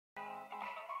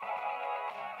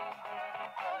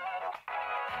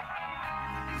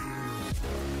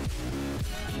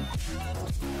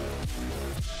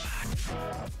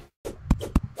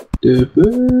The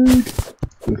bird.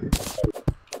 Okay.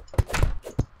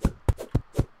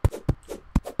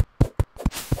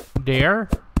 There.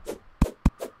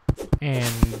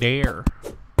 And there.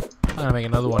 I'm gonna make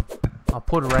another one. I'll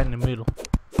put it right in the middle.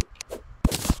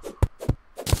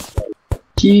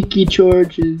 Tiki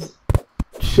torches.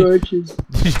 Torches.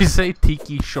 Did you say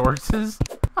tiki shortses?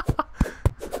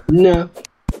 No.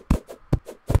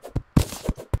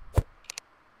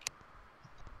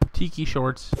 Tiki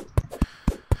shorts.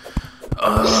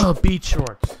 Oh, beach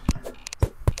shorts.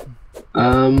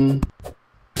 One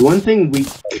thing we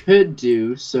could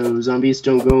do so zombies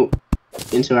don't go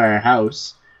into our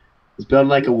house is build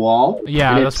like a wall.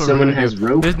 Yeah, and that's if what someone we're gonna has do.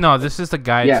 rope. No, this is the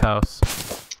guide's house.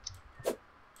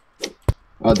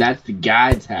 Oh, that's the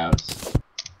guide's house.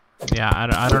 Yeah,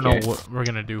 I don't know what we're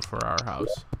gonna do for our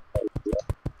house.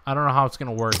 I don't know how it's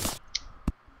gonna work.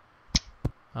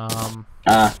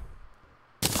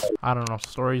 I don't know.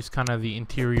 Story's kind of the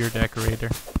interior decorator.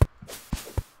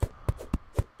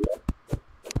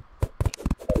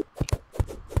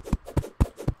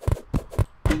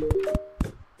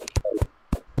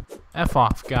 F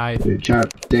off, guy.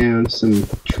 Chop down some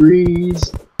trees.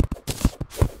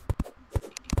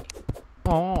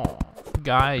 Oh,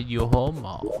 guy, you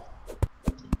homo.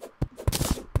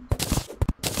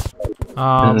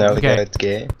 No, the okay. guy's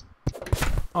gay.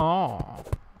 Oh,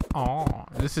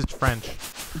 this is French.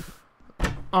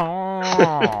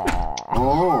 Oh,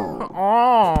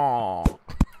 Oh.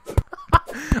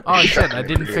 oh shit! I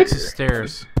didn't fix the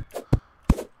stairs.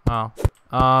 Oh,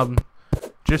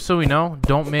 just so we know,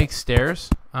 don't make stairs,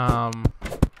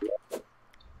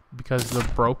 because they're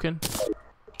broken.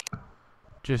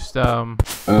 Just Oh.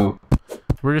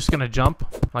 we're just gonna jump,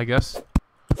 I guess.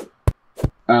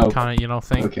 Oh. Kind of, you know,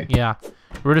 thing. Okay. Yeah,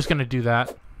 we're just gonna do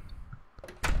that.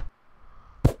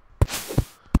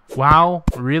 Wow,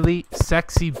 really?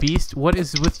 Sexy beast? What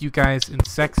is with you guys and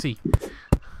sexy?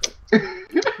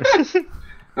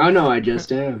 Oh no, I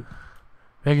just am.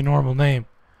 Make a normal name.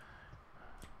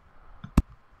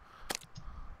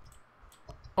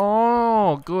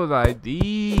 Oh, good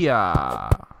idea.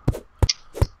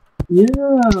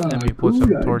 Yeah. Let me put some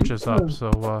good torches idea. up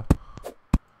so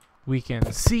we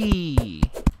can see.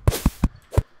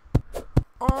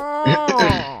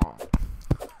 Oh.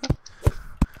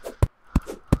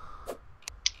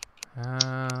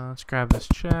 Let's grab this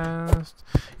chest.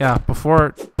 Yeah,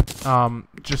 before,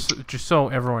 just so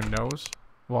everyone knows,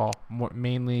 well,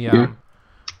 mainly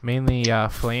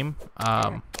Flame.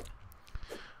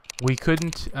 We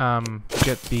couldn't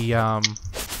get the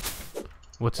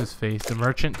what's his face, the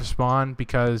merchant to spawn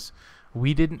because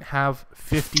we didn't have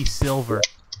 50 silver.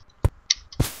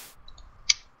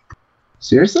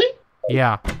 Seriously?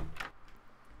 Yeah.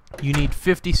 You need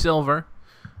 50 silver,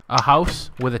 a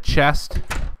house with a chest,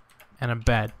 and a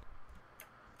bed.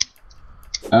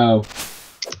 Oh.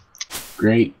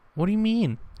 Great. What do you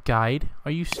mean, guide?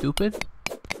 Are you stupid?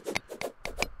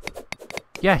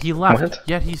 Yeah, he left. What?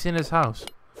 Yet he's in his house.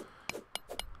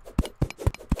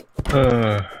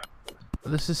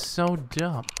 This is so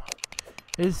dumb.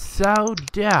 It's so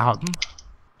dumb.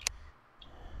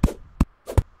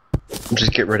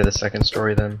 Just get rid of the second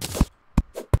story then.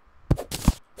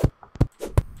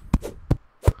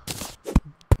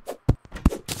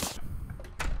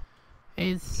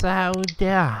 It's so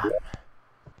dumb.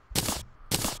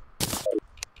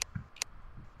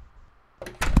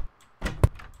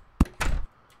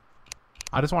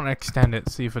 I just want to extend it,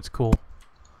 see if it's cool.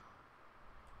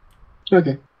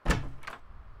 Okay.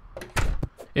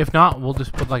 If not, we'll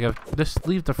just put like just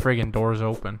leave the friggin' doors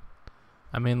open.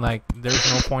 I mean, like,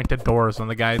 there's no point to doors on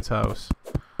the guide's house.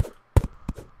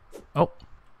 Oh.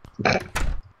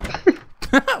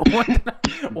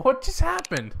 What just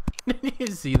happened? Did you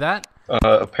see that?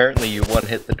 Apparently you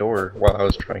one-hit the door while I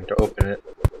was trying to open it.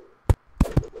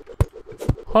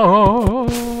 Oh.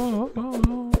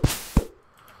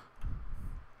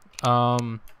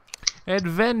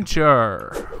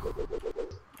 Adventure.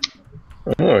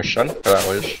 Oh,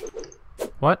 sunflowers.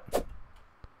 What?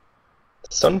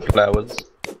 Sunflowers.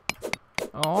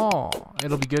 Oh,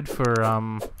 it'll be good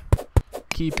for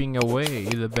keeping away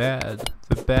the bad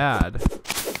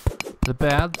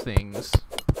things.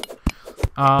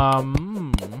 I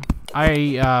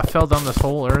fell down this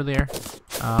hole earlier.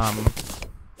 I'm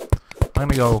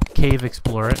gonna go cave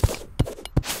explore it.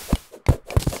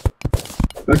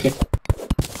 Okay.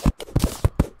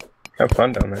 Have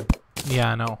fun down there.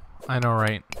 Yeah, I know,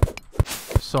 right?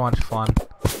 So much fun.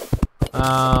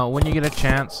 When you get a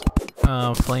chance,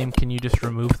 Flame, can you just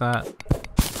remove that?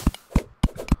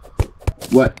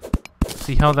 What?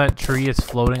 See how that tree is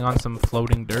floating on some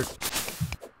floating dirt?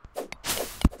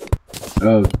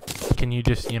 Oh, Can you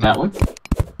just, you that know... one?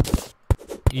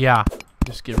 Yeah,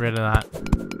 just get rid of that.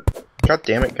 God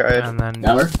damn it, guide. And then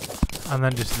That one? and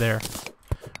then just there.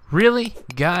 Really?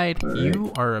 Guide,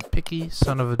 you are a picky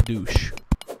son of a douche.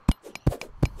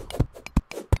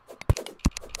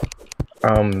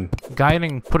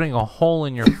 Guiding, putting a hole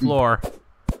in your floor.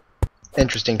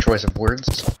 Interesting choice of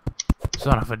words.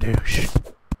 Son of a douche.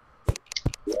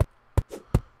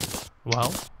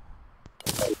 Well,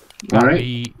 that'll Alright.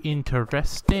 be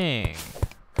interesting.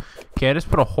 Okay, I just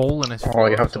put a hole in his Oh, floor.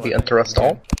 you have to so be I think we interesting.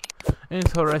 can-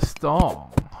 Interesting.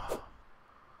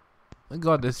 I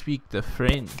gotta speak the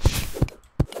French.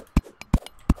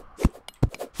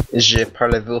 Je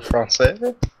parle-vous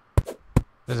français?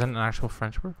 Is that an actual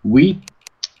French word? We?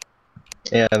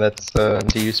 Yeah, that's,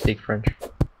 do you speak French?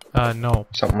 No.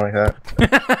 Something like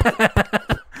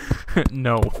that.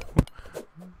 No.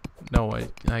 No,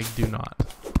 I do not.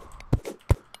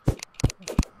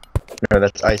 No,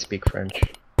 that's I speak French.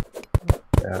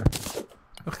 Yeah,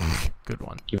 Good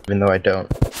one. even though I don't.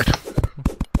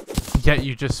 Yet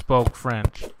you just spoke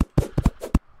French.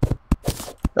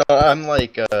 I'm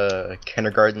like,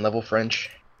 kindergarten level French.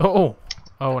 Oh,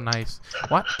 oh, nice.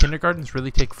 What? Kindergartens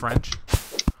really take French?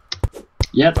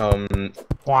 Yep. In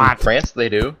What? France they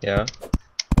do, yeah.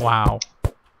 Wow.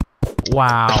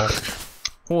 Wow.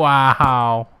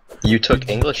 Wow. You took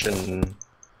English in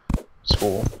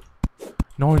school.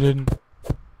 No, I didn't.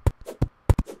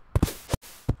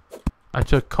 I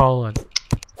took Colin.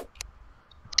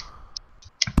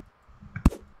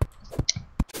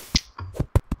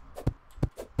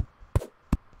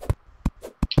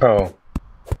 Oh,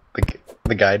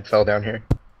 the guide fell down here.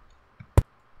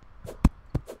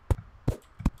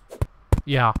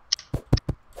 Yeah.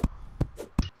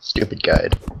 Stupid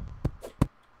guide.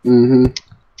 Mm-hmm.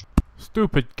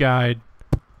 Stupid guide.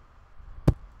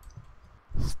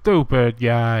 Stupid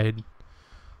guide.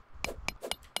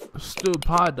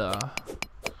 Stupada.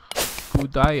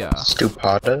 Gudaya.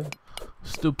 Stupada?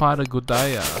 Stupada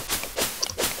Gudaya.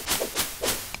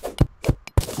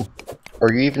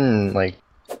 Are you even, like,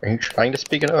 are you trying to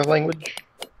speak another language?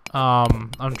 I'm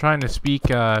trying to speak,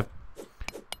 La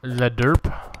Derp.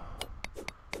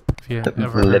 If you ever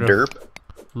heard of Derp?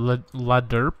 La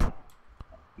Derp.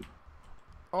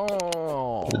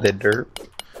 Oh. The derp?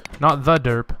 Not the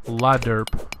derp, La Derp.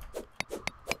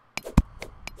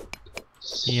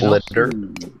 You know?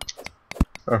 Derp?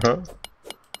 Uh-huh.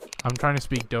 I'm trying to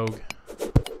speak Doge.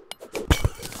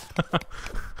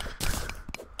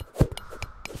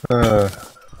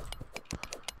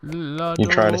 You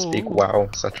trying to speak WoW,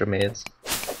 such a maze.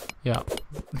 Yeah.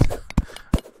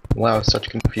 WoW, such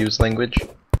confused language.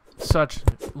 Such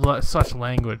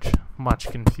language. Much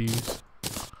confused.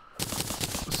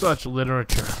 Such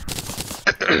literature.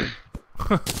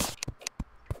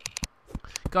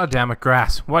 God damn it,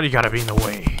 grass. Why do you gotta be in the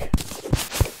way?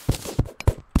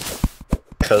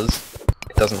 Cause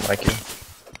it doesn't like you.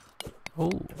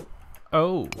 Oh.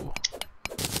 Oh.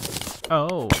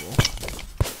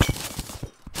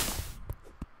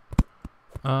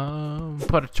 Oh.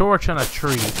 Put a torch on a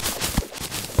tree.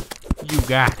 You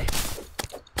got it.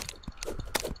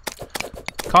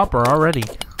 Copper already.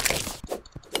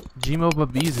 Gmo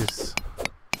Babizis.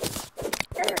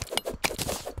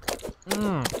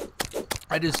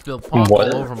 I just spilled pop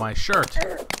all over my shirt.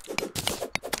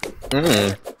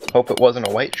 Hope it wasn't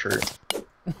a white shirt.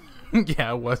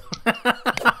 Yeah, it was.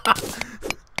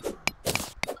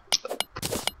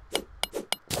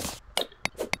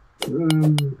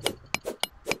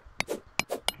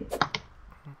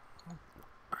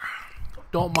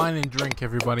 Don't mind and drink,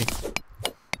 everybody.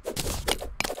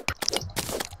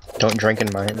 Don't drink in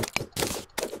mine.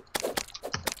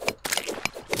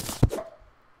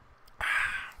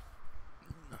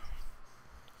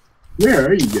 Where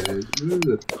are you guys?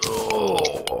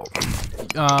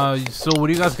 So what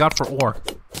do you guys got for ore?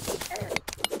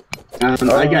 I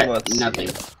got let's nothing.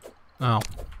 see. Oh.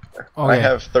 I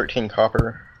have 13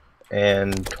 copper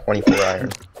and 24 iron.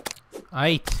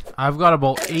 I've got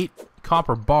about 8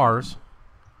 copper bars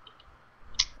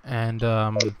and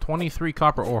 23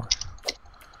 copper ore.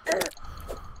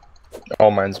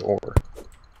 All mine's ore.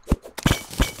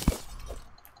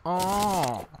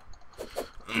 Oh.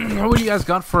 What do you guys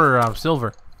got for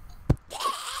silver?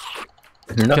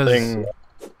 Nothing.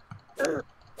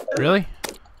 Really?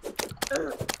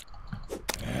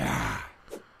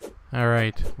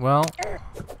 Alright, well.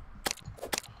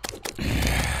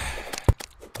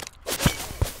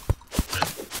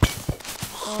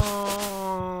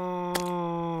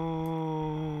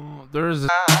 There's